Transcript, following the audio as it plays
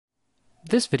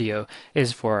This video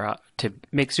is for to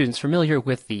make students familiar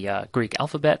with the Greek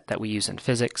alphabet that we use in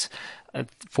physics.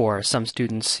 For some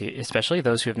students, especially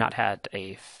those who have not had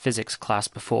a physics class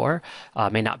before,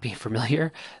 may not be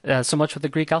familiar so much with the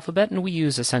Greek alphabet, and we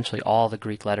use essentially all the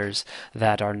Greek letters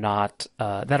that are not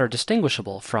that are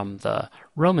distinguishable from the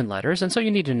Roman letters, and so you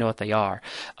need to know what they are.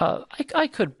 I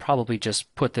could probably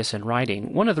just put this in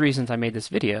writing. One of the reasons I made this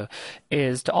video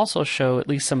is to also show at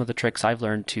least some of the tricks I've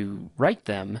learned to write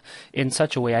them in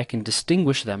such a way I can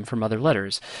distinguish them from other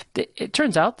letters. It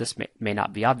turns out, this may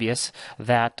not be obvious,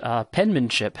 that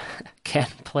penmanship can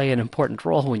play an important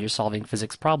role when you're solving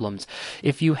physics problems.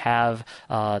 If you have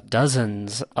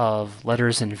dozens of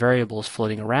letters and variables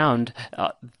floating around,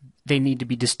 they need to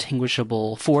be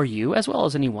distinguishable for you as well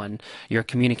as anyone you're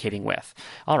communicating with.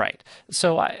 All right,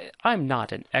 so I'm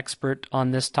not an expert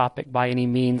on this topic by any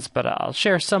means, but I'll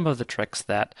share some of the tricks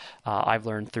that I've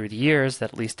learned through the years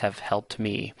that at least have helped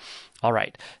me. All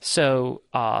right, so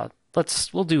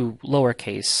we'll do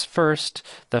lowercase first.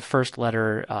 The first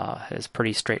letter is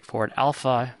pretty straightforward.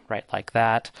 Alpha, write like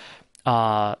that.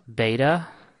 Beta,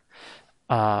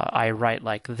 I write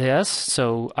like this.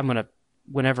 So I'm gonna,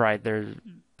 whenever I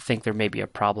think there may be a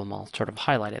problem, I'll sort of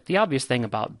highlight it. The obvious thing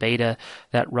about beta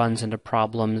that runs into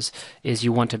problems is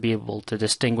you want to be able to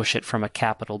distinguish it from a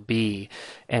capital B.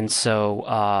 And so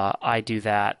I do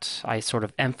that. I sort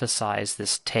of emphasize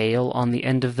this tail on the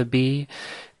end of the B,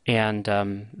 and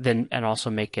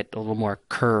also make it a little more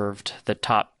curved, the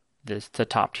top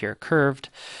tier curved,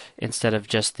 instead of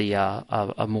just the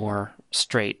a more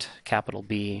straight capital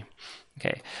B.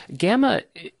 Okay, gamma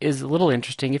is a little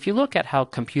interesting. If you look at how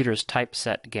computers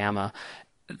typeset gamma,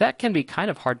 that can be kind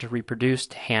of hard to reproduce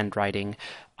to handwriting.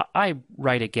 I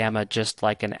write a gamma just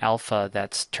like an alpha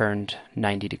that's turned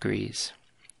 90 degrees.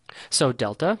 So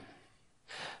delta,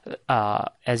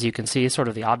 as you can see, sort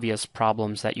of the obvious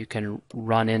problems that you can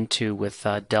run into with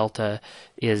delta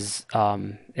is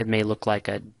it may look like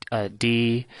a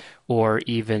D, or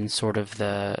even sort of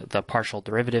the partial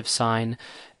derivative sign.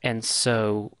 And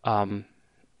so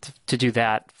to do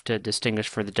that, to distinguish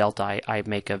for the delta, I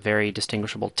make a very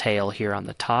distinguishable tail here on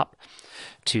the top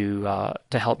to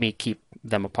help me keep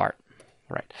them apart.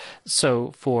 Right.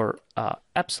 So for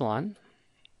epsilon,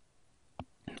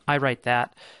 I write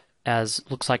that as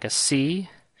looks like a C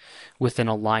within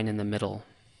a line in the middle.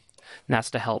 And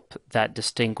that's to help that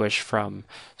distinguish from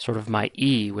sort of my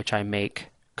E, which I make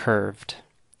curved.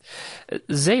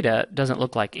 Zeta doesn't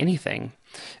look like anything.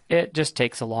 It just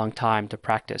takes a long time to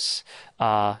practice.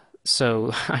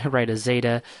 So I write a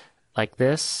zeta like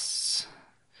this.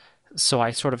 So I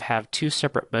sort of have two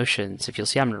separate motions. If you'll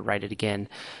see, I'm going to write it again.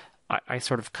 I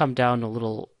sort of come down a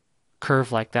little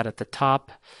curve like that at the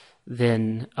top,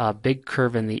 then a big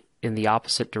curve in the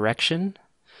opposite direction,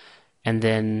 and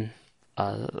then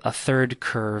a third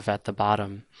curve at the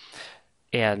bottom.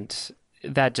 And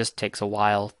that just takes a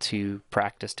while to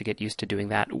practice to get used to doing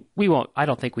that. I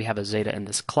don't think we have a zeta in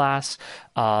this class.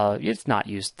 It's not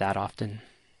used that often.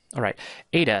 All right,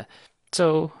 eta.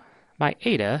 So my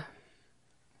eta,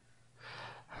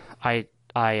 I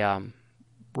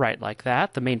write like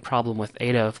that. The main problem with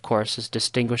eta, of course, is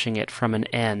distinguishing it from an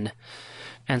N.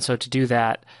 And so to do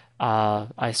that,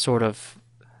 I sort of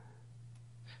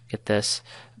get this.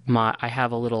 I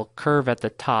have a little curve at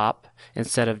the top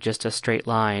instead of just a straight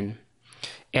line.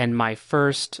 And my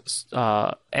first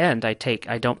end,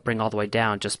 I don't bring all the way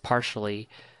down, just partially.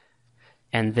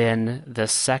 And then the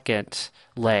second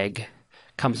leg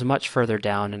comes much further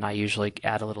down, and I usually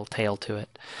add a little tail to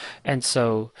it. And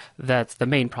so that's the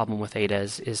main problem with eta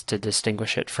is to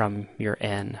distinguish it from your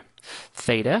N.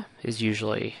 Theta is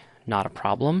usually not a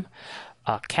problem.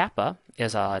 Kappa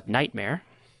is a nightmare,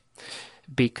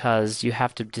 because you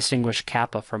have to distinguish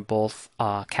kappa from both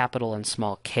capital and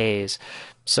small k's.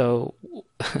 So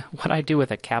what I do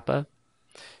with a kappa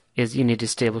is you need to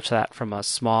distinguish that from a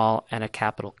small and a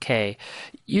capital K.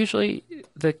 Usually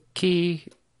the key,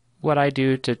 what I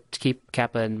do to keep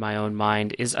kappa in my own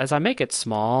mind is as I make it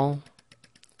small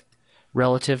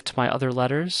relative to my other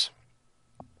letters,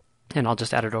 and I'll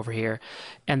just add it over here.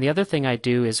 And the other thing I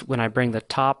do is when I bring the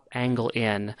top angle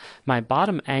in, my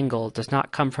bottom angle does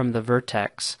not come from the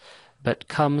vertex, but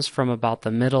comes from about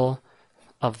the middle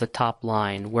of the top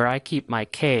line, where I keep my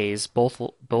K's,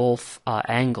 both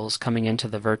angles coming into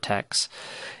the vertex.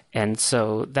 And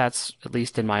so that's, at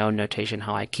least in my own notation,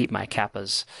 how I keep my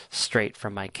kappas straight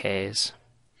from my K's.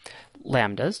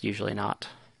 Lambda's usually not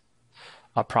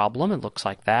a problem. It looks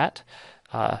like that.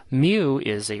 Mu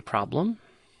is a problem.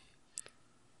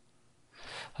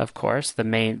 Of course,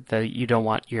 you don't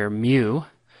want your mu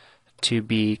to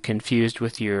be confused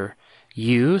with your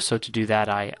U. So to do that,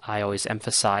 I always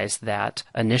emphasize that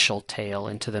initial tail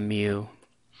into the mu.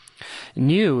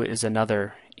 Nu is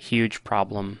another huge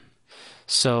problem.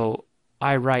 So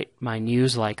I write my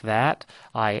nus like that.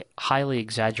 I highly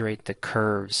exaggerate the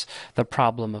curves. The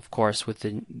problem, of course, with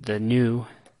the nu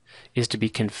is to be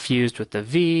confused with the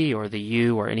V or the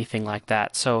U or anything like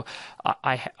that. So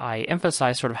I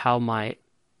emphasize sort of how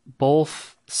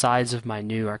both sides of my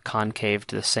nu are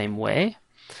concaved the same way,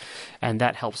 and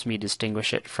that helps me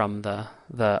distinguish it from the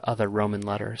other Roman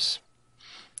letters.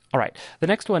 All right, the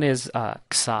next one is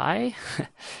Xi,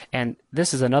 and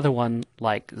this is another one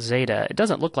like Zeta. It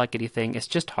doesn't look like anything, it's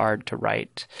just hard to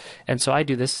write. And so I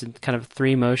do this in kind of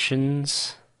 3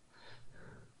 motions.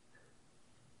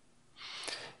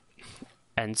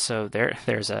 And so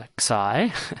there's a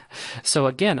Xi. So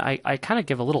again, I kind of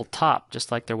give a little top,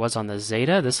 just like there was on the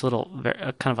Zeta, this little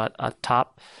kind of a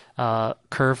top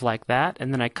curve like that,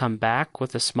 and then I come back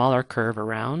with a smaller curve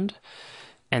around.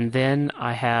 And then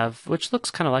I have, which looks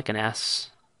kind of like an S,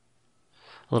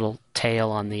 a little tail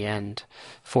on the end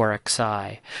for a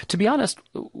Xi. To be honest,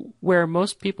 where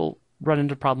most people run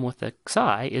into a problem with the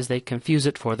Xi is they confuse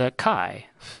it for the Chi.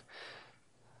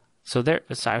 So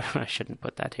sorry, I shouldn't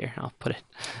put that here. I'll put it.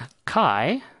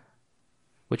 Chi,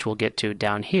 which we'll get to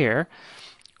down here,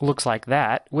 looks like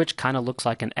that, which kind of looks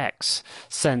like an X.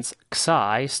 Since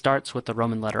Xi starts with the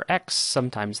Roman letter X,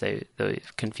 sometimes they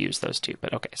confuse those two.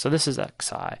 But okay, so this is a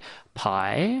Xi.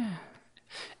 Pi,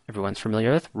 everyone's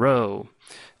familiar with. Rho.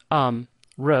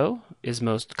 Rho is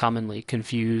most commonly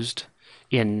confused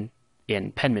in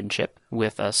penmanship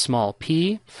with a small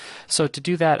p. So to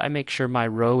do that, I make sure my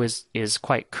rho is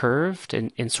quite curved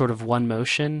in sort of one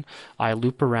motion. I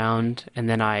loop around and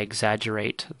then I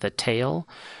exaggerate the tail,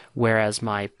 whereas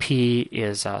my P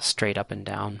is straight up and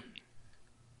down.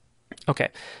 Okay,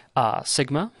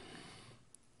 sigma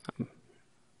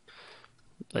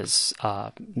is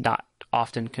not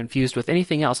often confused with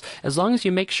anything else, as long as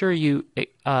you make sure you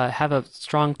have a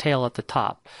strong tail at the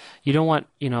top. You don't want,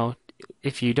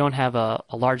 if you don't have a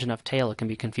large enough tail, it can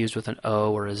be confused with an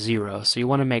O or a 0. So you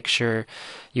want to make sure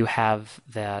you have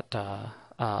that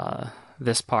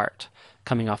this part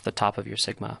coming off the top of your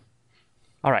sigma.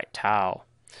 All right, tau.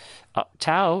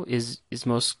 Tau is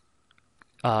most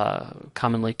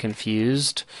commonly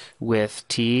confused with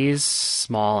T's,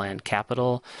 small and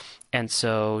capital. And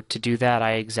so to do that,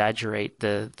 I exaggerate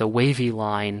the wavy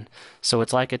line. So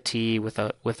it's like a T with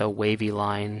a wavy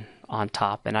line on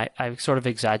top. And I sort of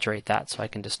exaggerate that so I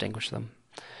can distinguish them.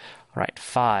 All right,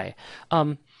 phi.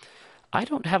 I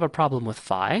don't have a problem with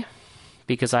phi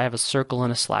because I have a circle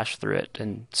and a slash through it.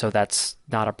 And so that's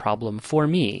not a problem for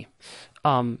me.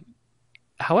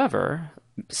 However,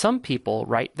 some people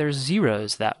write their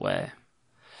zeros that way.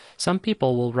 Some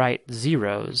people will write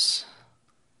zeros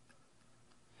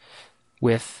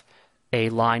with a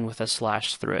line with a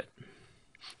slash through it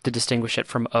to distinguish it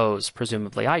from O's,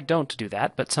 presumably. I don't do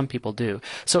that, but some people do.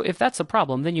 So if that's a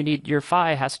problem, then your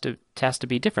phi has to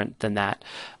be different than that.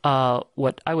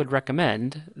 What I would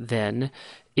recommend then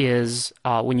is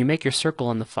when you make your circle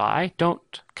on the phi,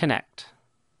 don't connect.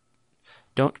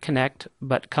 Don't connect,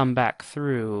 but come back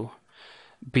through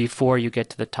before you get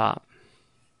to the top.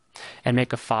 And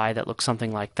make a phi that looks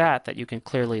something like that you can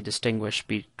clearly distinguish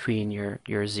between your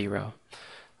 0.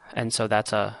 And so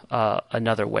that's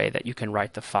another way that you can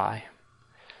write the phi.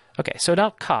 Okay, so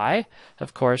now chi.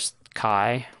 Of course,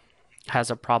 chi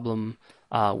has a problem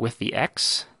with the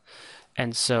x.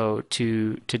 And so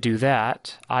to do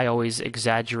that, I always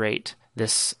exaggerate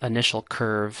this initial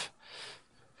curve.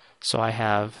 So I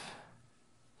have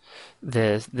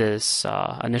this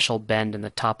initial bend in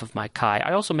the top of my chi.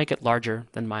 I also make it larger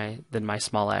than my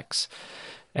small x,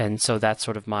 and so that's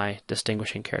sort of my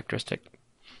distinguishing characteristic.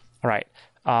 All right,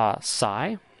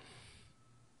 psi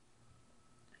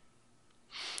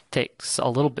takes a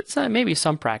little bit, maybe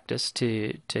some practice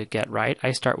to get right.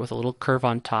 I start with a little curve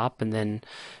on top, and then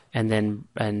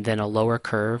a lower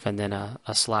curve, and then a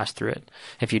slash through it.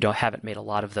 If you haven't made a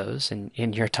lot of those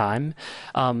in your time,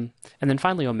 and then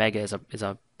finally omega is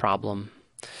a problem,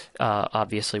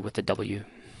 obviously with the W.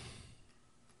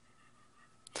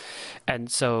 And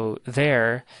so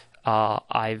there,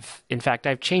 I've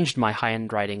changed my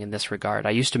high-end writing in this regard.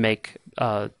 I used to make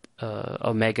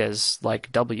omegas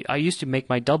like W. I used to make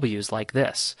my W's like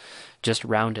this, just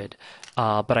rounded.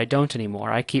 But I don't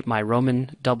anymore. I keep my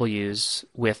Roman W's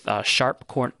with sharp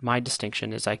corner. My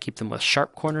distinction is I keep them with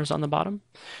sharp corners on the bottom,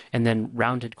 and then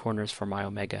rounded corners for my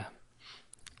omega.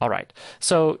 All right,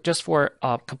 so just for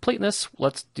completeness,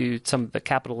 let's do some of the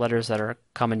capital letters that are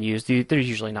common used. There's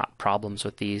usually not problems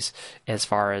with these as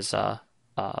far as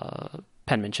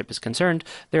penmanship is concerned.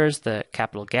 There's the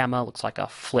capital gamma, looks like a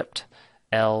flipped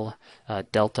L.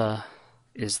 Delta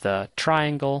is the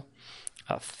triangle.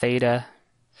 Theta,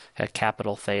 a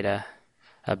capital theta,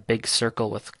 a big circle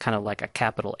with kind of like a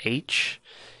capital H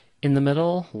in the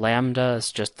middle. Lambda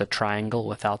is just the triangle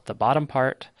without the bottom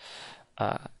part.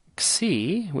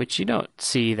 Xi, which you don't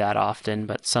see that often,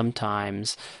 but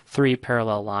sometimes three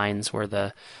parallel lines where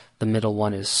the middle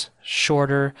one is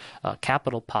shorter.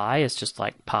 Capital Pi is just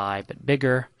like pi but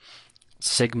bigger.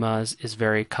 Sigma is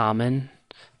very common,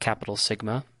 capital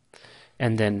sigma.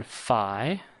 And then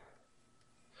phi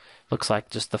looks like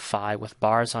just the phi with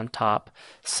bars on top.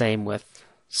 Same with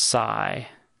psi.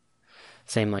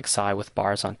 Same like psi with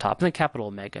bars on top. And then capital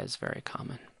omega is very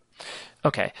common.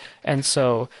 Okay, and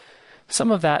so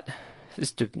some of that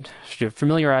is to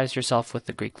familiarize yourself with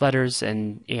the Greek letters,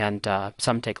 and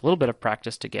some take a little bit of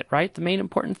practice to get right. The main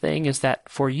important thing is that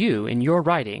for you, in your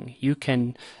writing, you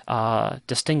can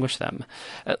distinguish them.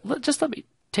 Just let me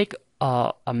take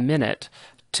a minute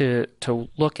to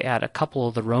look at a couple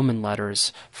of the Roman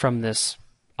letters from this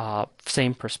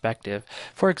same perspective.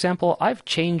 For example, I've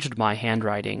changed my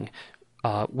handwriting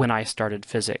when I started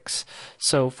physics.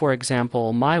 So, for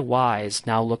example, my Y's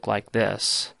now look like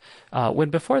this, when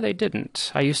before they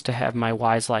didn't. I used to have my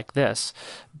Y's like this.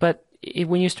 But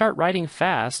when you start writing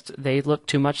fast, they look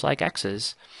too much like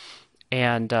X's.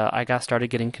 And I started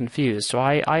getting confused. So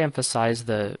I emphasize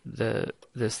the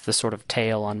sort of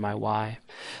tail on my Y.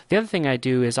 The other thing I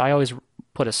do is I always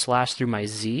put a slash through my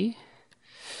Z,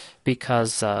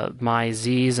 because my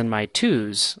Z's and my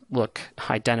 2's look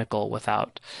identical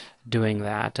without doing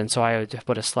that. And so I would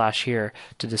put a slash here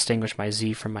to distinguish my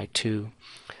Z from my 2.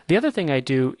 The other thing I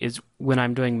do is when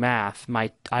I'm doing math,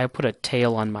 I put a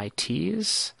tail on my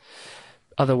T's.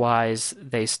 Otherwise,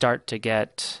 they start to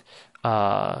get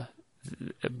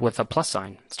with a plus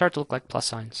sign. Start to look like plus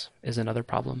signs is another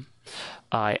problem.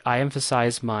 I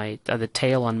emphasize the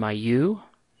tail on my U.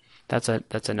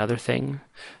 That's another thing.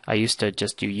 I used to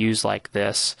just do U's like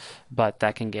this, but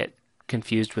that can get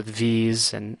confused with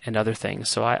V's and other things.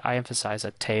 So I emphasize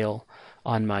a tail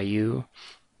on my U.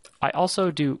 I also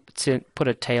do put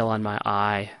a tail on my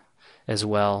I as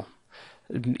well.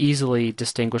 Easily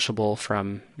distinguishable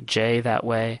from J that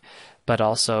way, but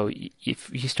also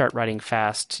if you start writing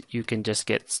fast, you can just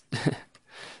get,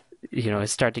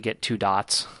 start to get 2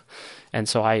 dots. And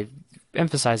so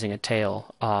emphasizing a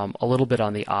tail a little bit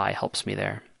on the I helps me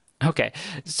there. Okay,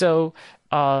 so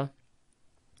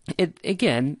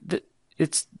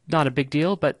it's not a big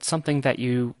deal, but something that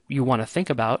you want to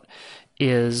think about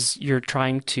is you're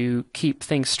trying to keep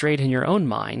things straight in your own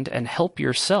mind and help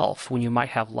yourself when you might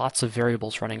have lots of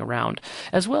variables running around,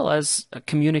 as well as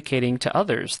communicating to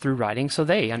others through writing so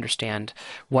they understand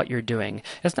what you're doing.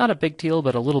 It's not a big deal,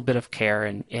 but a little bit of care,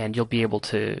 and you'll be able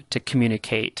to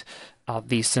communicate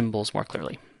these symbols more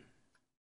clearly.